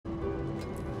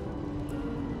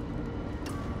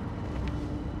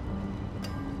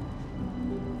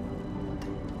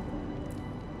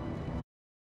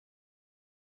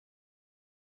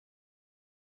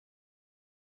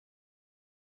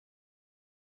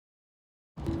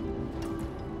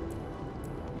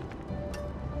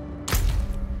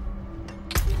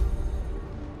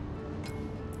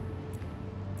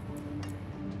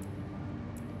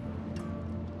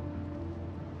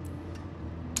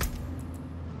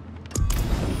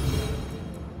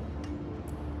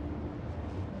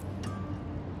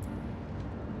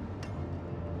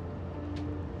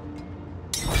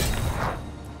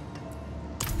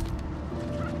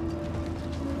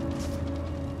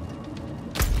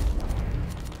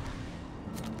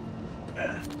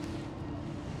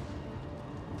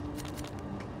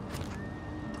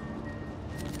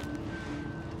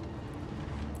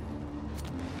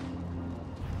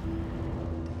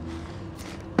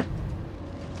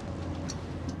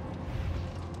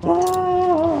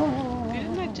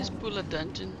a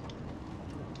dungeon?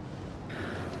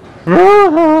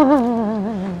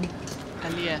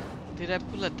 Alia, did I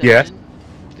pull a dungeon? Yes.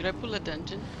 Did I pull a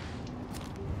dungeon?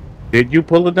 Did you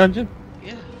pull a dungeon?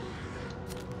 Yeah.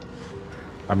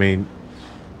 I mean,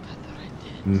 I thought I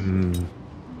did.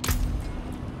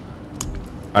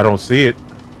 I don't see it.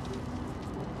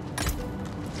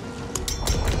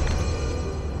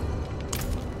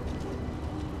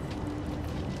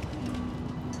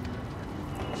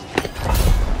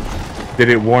 Did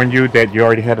it warn you that you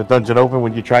already had a dungeon open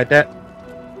when you tried that?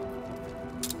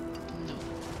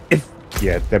 No.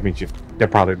 Yeah, that means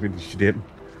that probably means you didn't.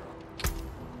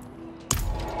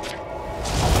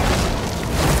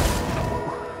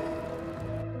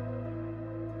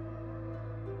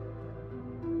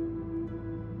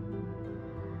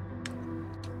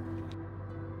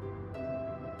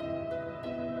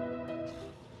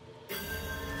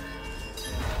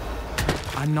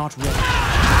 I'm not ready.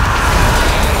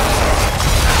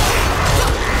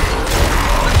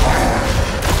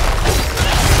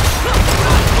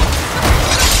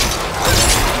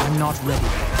 I'm not ready.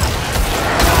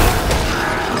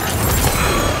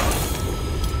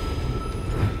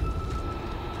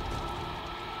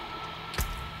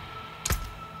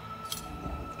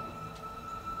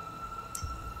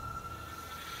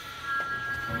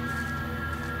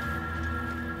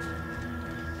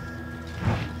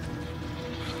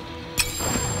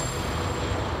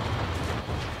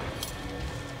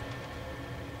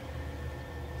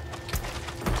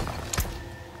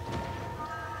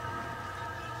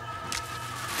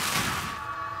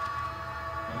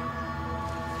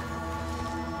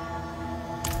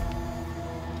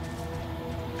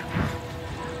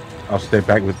 I'll stay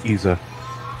back with Isa.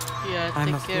 Yeah,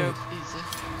 I'm take care of afraid. Isa.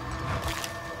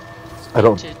 I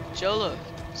don't. Jolo.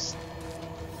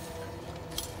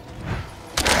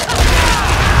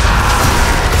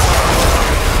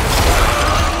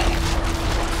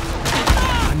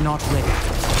 I'm not ready.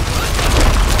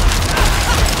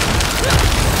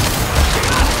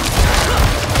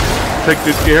 Take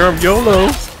good care of YOLO.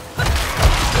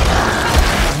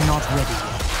 I'm not ready.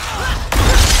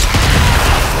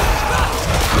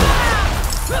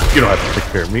 You don't have to take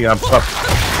care of me. I'm tough.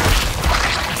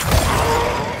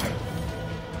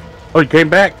 Oh, you came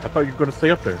back? I thought you were going to stay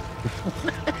up there.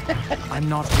 I'm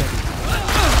not ready.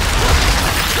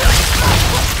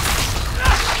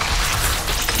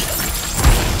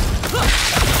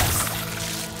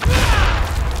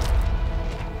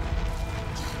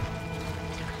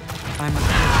 I'm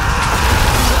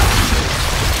afraid.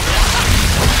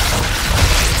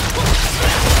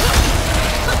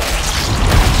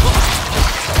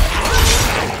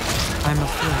 I'm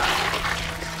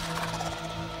afraid.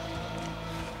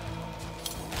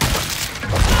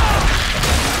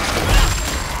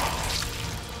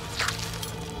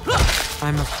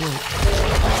 I'm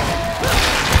afraid.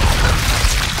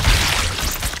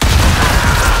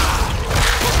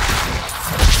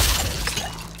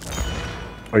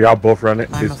 Are y'all both running?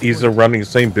 I'm Is afraid. Isa running the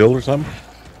same build or something?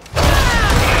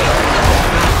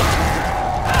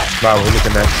 No, we're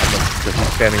looking at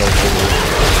he's standing over.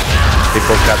 They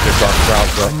both got their dark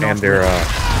crowds up and their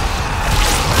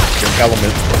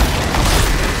elements.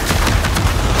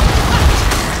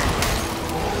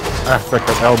 Aspect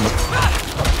of elements.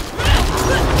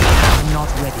 I'm not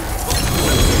ready.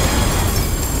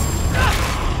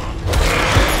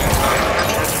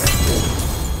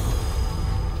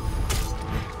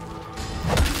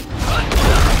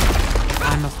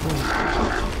 I'm afraid.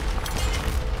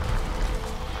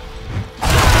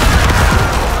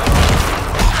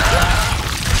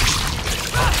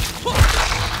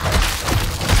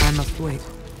 I'm afraid.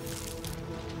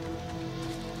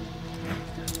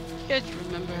 You guys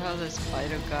remember how the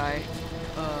spider guy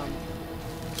turned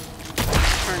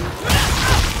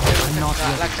I'm not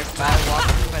ready. like a guy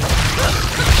walking by the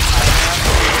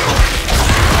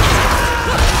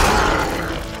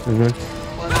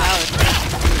well now it's a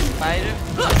spider.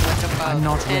 It's like about I'm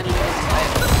not 10 ready. little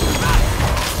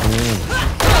spiders.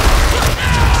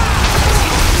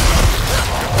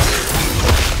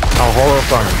 How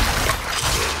horrifying.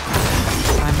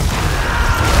 I'm afraid.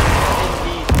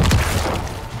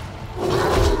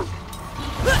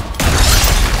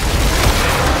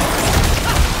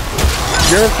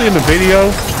 You ever seen the video?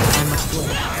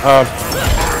 I'm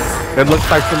afraid. It looks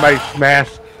like somebody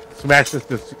smashes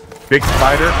this big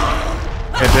spider,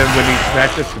 and then when he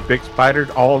smashes the big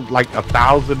spider, all like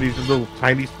 1,000 of these little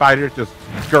tiny spiders just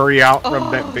scurry out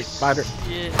from that big spider.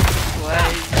 Shit.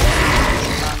 Why?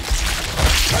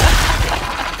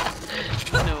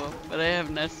 No, but I have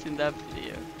not seen that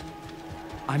video.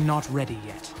 I'm not ready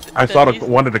yet. I saw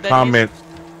one of the comments.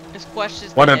 It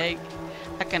squashes One the of- egg,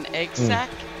 Like an egg sack?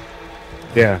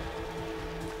 Yeah.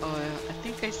 Oh, I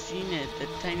think I seen it. The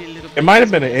tiny little. It might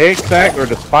have been an egg sack or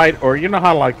the spider, or you know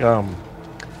how like the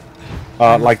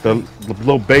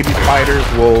little baby spiders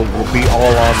will be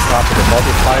all on top of the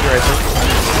mother spider, I think.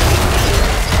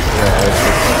 Yeah.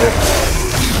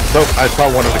 So I saw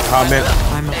one of the comments.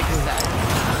 Egg sack.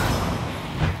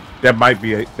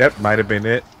 That might have been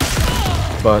it,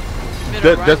 but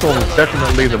this one was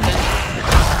definitely the.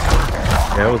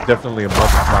 Yeah, it was definitely a mother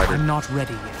spider. I'm not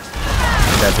ready yet.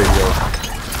 In that video,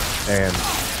 and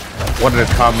one of the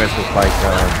comments was like,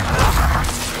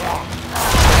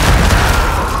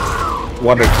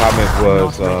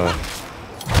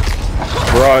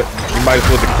 bro, you might as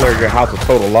well declare your house a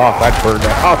total loss. I'd burn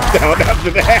that house down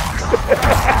after that.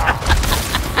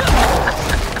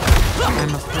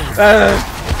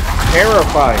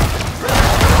 Terrifying.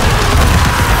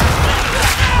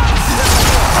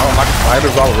 I don't like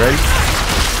spiders already.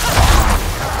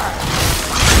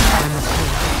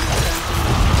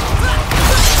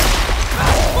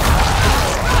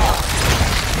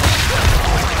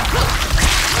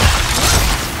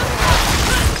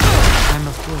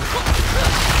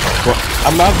 Well,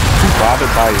 I'm not too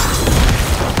bothered by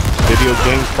video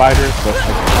game spiders, but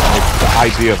it's the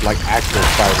idea of like actual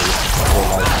spiders. Or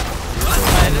like,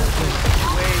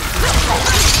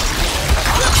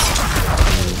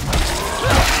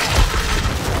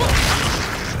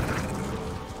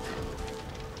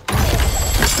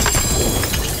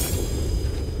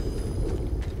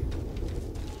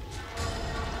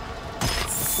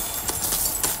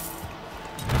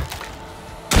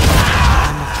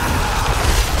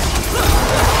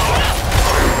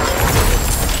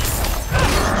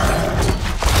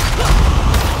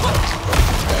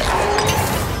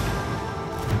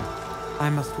 I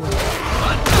must wait.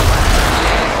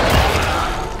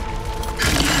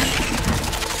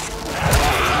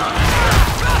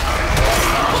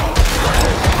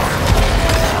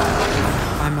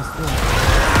 I must wait.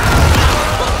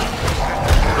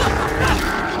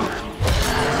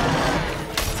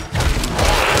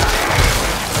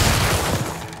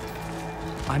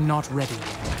 I'm not ready yet.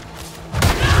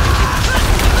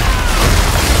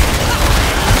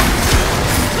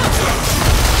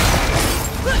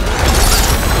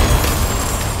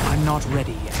 I'm not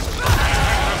ready yet.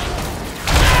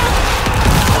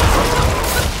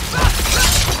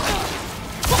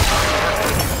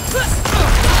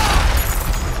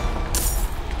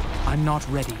 I'm not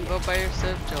ready yet. Go by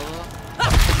yourself, Jolo.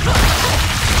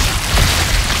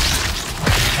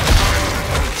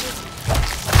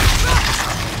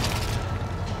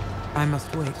 I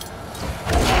must wait.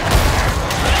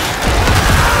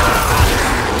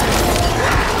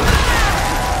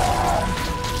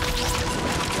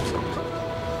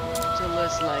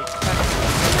 Jolo's like.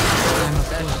 I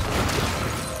must wait.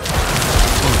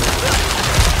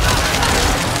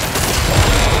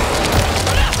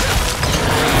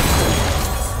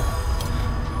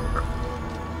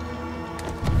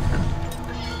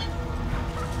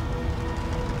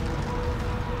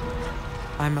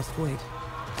 I must wait.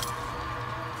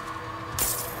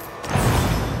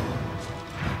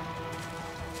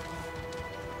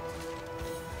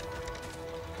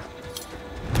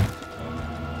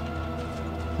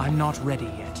 I'm not ready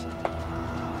yet.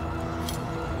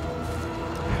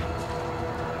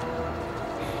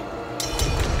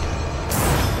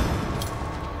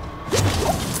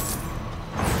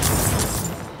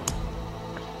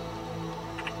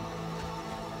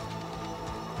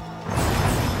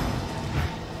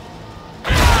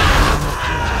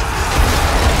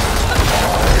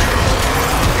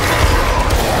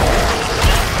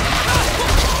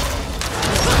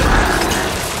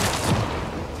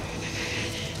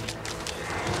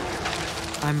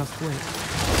 I must wait.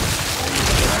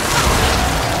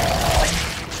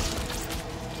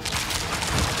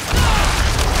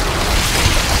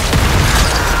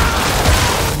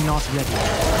 I'm not ready.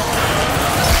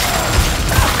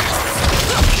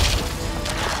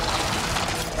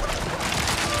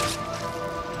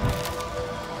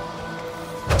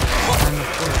 I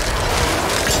must wait.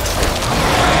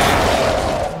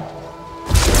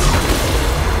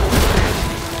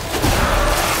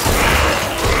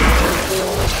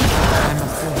 I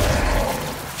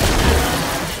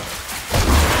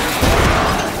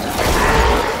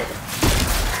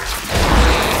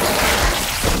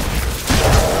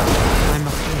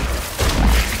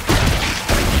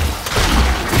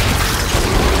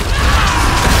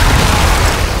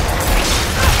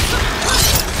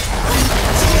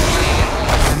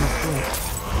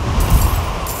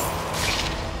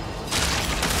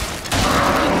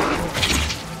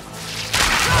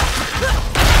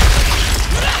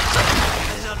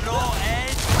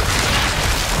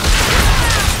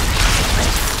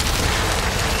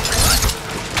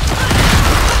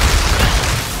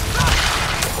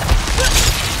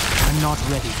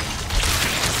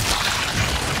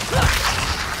I'm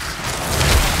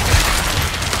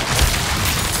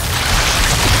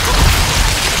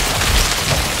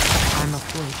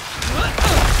afraid.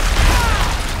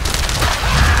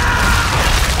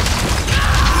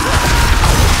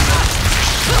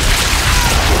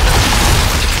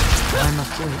 I'm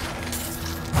afraid.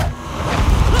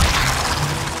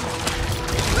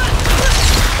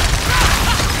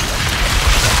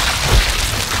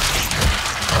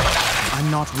 I'm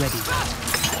not ready yet.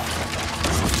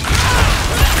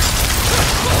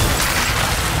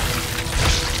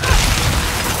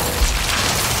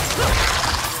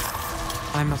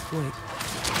 I'm afraid.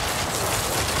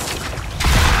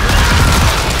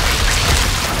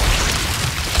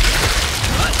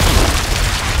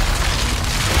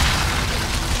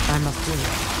 I'm afraid.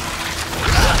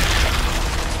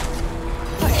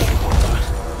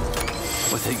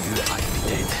 Without you, I'd be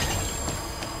dead.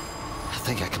 I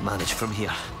think I can manage from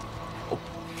here. Oh,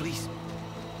 please.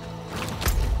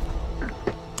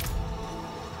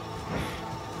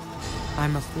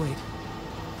 I'm afraid.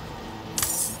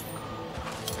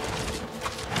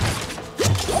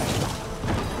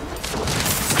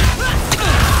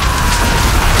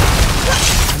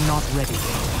 I'm not ready.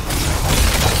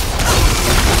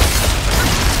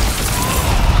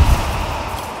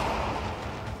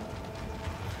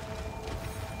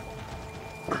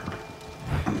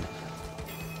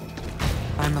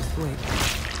 I'm afraid.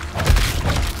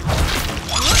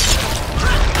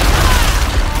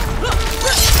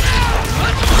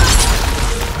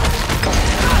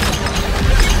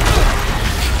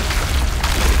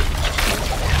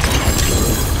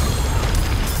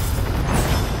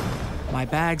 My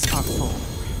bags are full.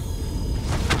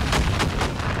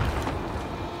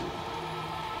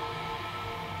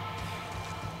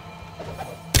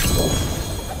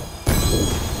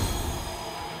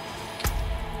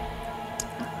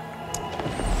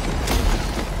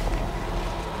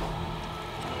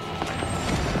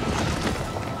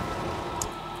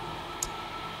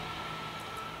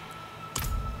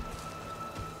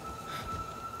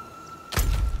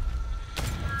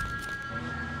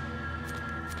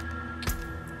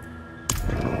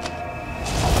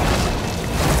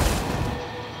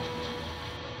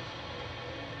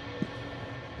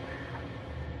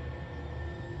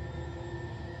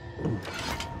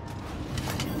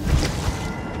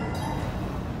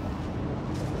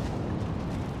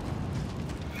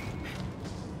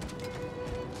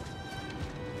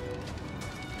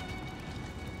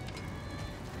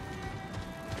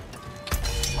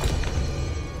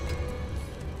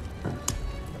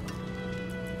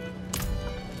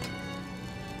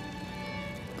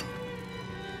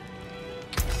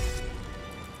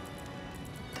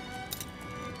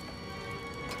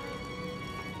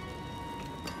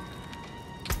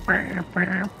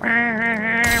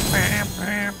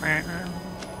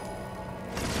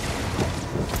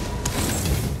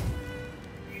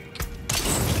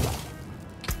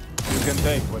 You can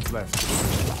take what's left.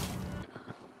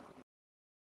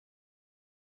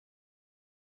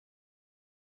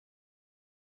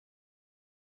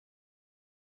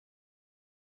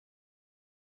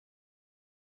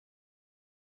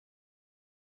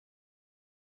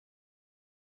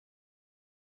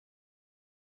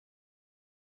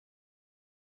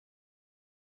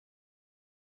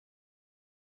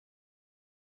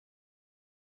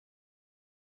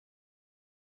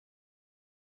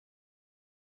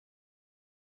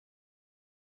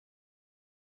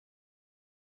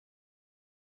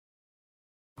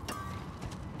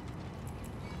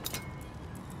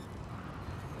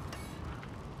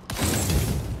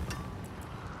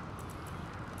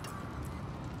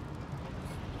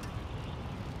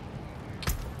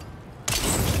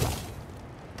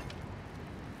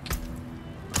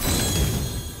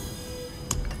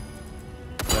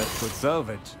 That could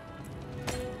salvage.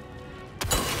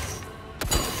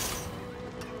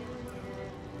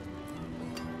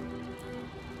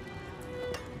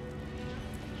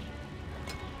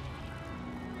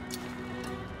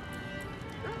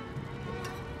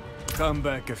 Come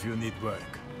back if you need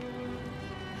work.